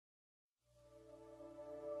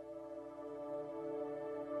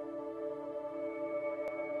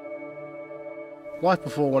Life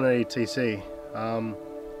before 180TC,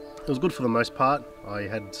 it was good for the most part. I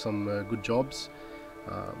had some good jobs,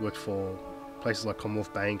 worked for places like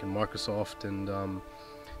Commonwealth Bank and Microsoft, and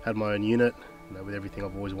had my own unit, with everything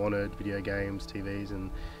I've always wanted, video games, TVs,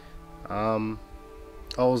 and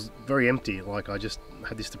I was very empty. Like, I just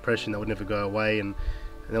had this depression that would never go away, and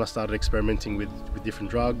then I started experimenting with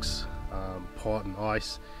different drugs, pot and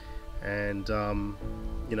ice, and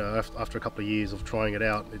after a couple of years of trying it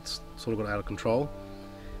out, it's sort of got out of control,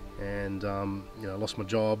 and I lost my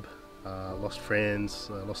job, lost friends,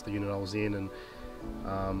 lost the unit I was in, and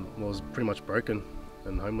was pretty much broken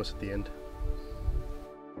and homeless at the end.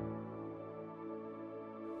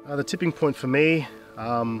 The tipping point for me,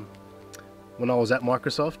 when I was at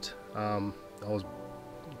Microsoft, I was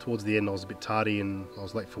towards the end. I was a bit tardy and I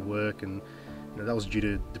was late for work, and that was due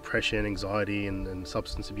to depression, anxiety, and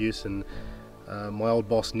substance abuse. And my old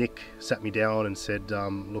boss Nick sat me down and said,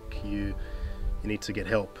 "Look, you need to get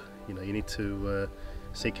help. You need to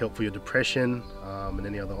seek help for your depression and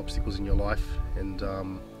any other obstacles in your life, and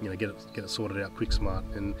get it sorted out quick, smart."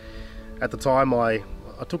 And at the time, I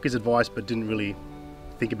took his advice, but didn't really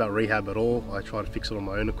think about rehab at all. I tried to fix it on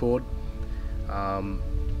my own accord.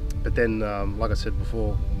 But then, like I said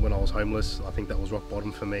before, when I was homeless, I think that was rock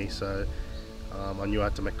bottom for me. So I knew I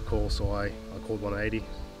had to make the call, so I called 180.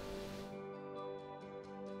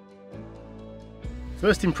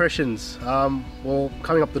 First impressions, well,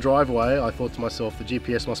 coming up the driveway, I thought to myself, the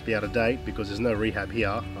GPS must be out of date because there's no rehab here.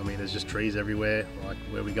 I mean, there's just trees everywhere. Like,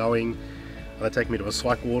 where are we going? Are they taking me to a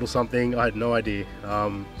psych ward or something? I had no idea.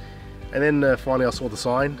 And then finally I saw the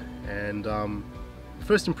sign, and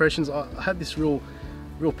first impressions, I had this real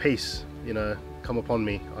peace, come upon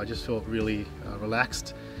me. I just felt really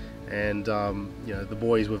relaxed, and the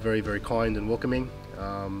boys were very, very kind and welcoming,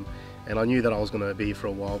 and I knew that I was going to be here for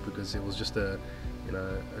a while because it was just a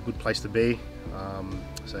good place to be.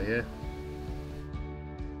 So yeah.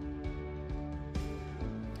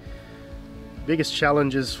 Biggest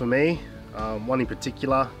challenges for me, one in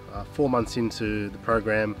particular, 4 months into the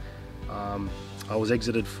program, I was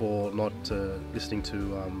exited for not listening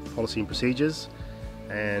to policy and procedures,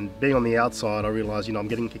 and being on the outside, I realised, I'm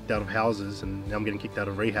getting kicked out of houses, and now I'm getting kicked out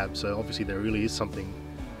of rehab, so obviously there really is something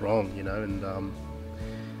wrong, and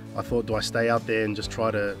I thought, do I stay out there and just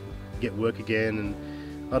try to get work again? And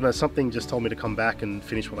I don't know, something just told me to come back and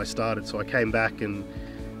finish what I started, so I came back and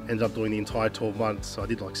ended up doing the entire 12 months. So I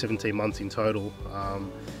did like 17 months in total.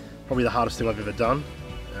 Probably the hardest thing I've ever done.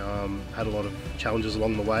 Had a lot of challenges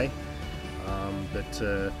along the way. But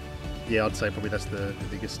yeah, I'd say probably that's the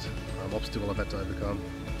biggest obstacle I've had to overcome,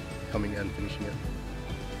 coming and finishing it.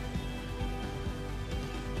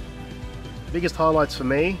 Biggest highlights for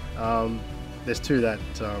me, there's two that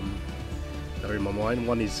are in my mind.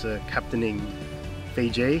 One is captaining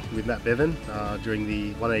Fiji with Matt Bevan during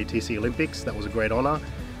the 180TC Olympics. That was a great honour.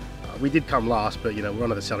 We did come last, but we're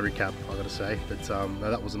under the salary cap, I got to say. But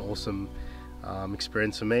no, that was an awesome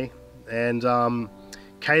experience for me. And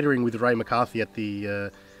catering with Ray McCarthy at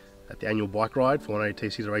the annual bike ride for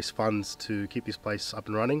 180TC to raise funds to keep this place up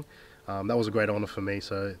and running. That was a great honour for me,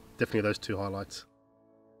 so definitely those two highlights.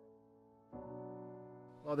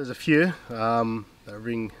 Well, there's a few that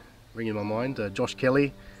ring in my mind. Josh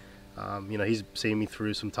Kelly, he's seen me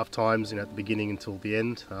through some tough times, at the beginning until the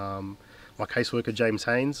end. My caseworker James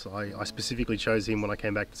Haynes, I specifically chose him when I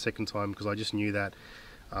came back the second time because I just knew that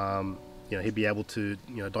he'd be able to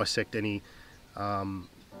dissect any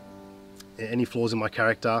flaws in my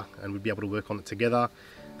character, and we'd be able to work on it together.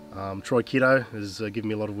 Troy Kiddo has given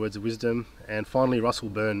me a lot of words of wisdom, and finally Russell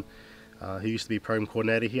Byrne, who used to be program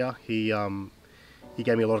coordinator here. He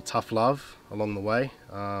gave me a lot of tough love along the way,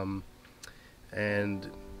 and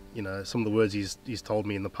some of the words he's told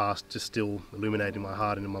me in the past just still illuminate in my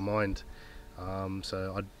heart and in my mind.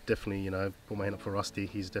 So I definitely put my hand up for Rusty.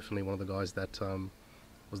 He's definitely one of the guys that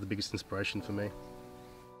was the biggest inspiration for me.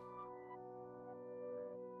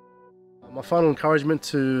 My final encouragement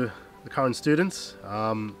to the current students,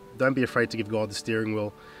 don't be afraid to give God the steering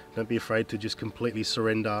wheel. Don't be afraid to just completely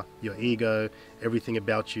surrender your ego, everything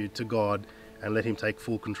about you to God, and let Him take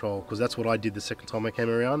full control, because that's what I did the second time I came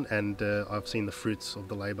around, and I've seen the fruits of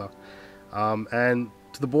the labour. And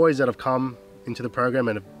to the boys that have come into the program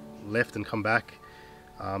and have left and come back,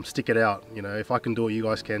 stick it out. If I can do it, you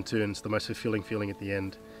guys can too, and it's the most fulfilling feeling at the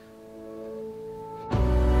end.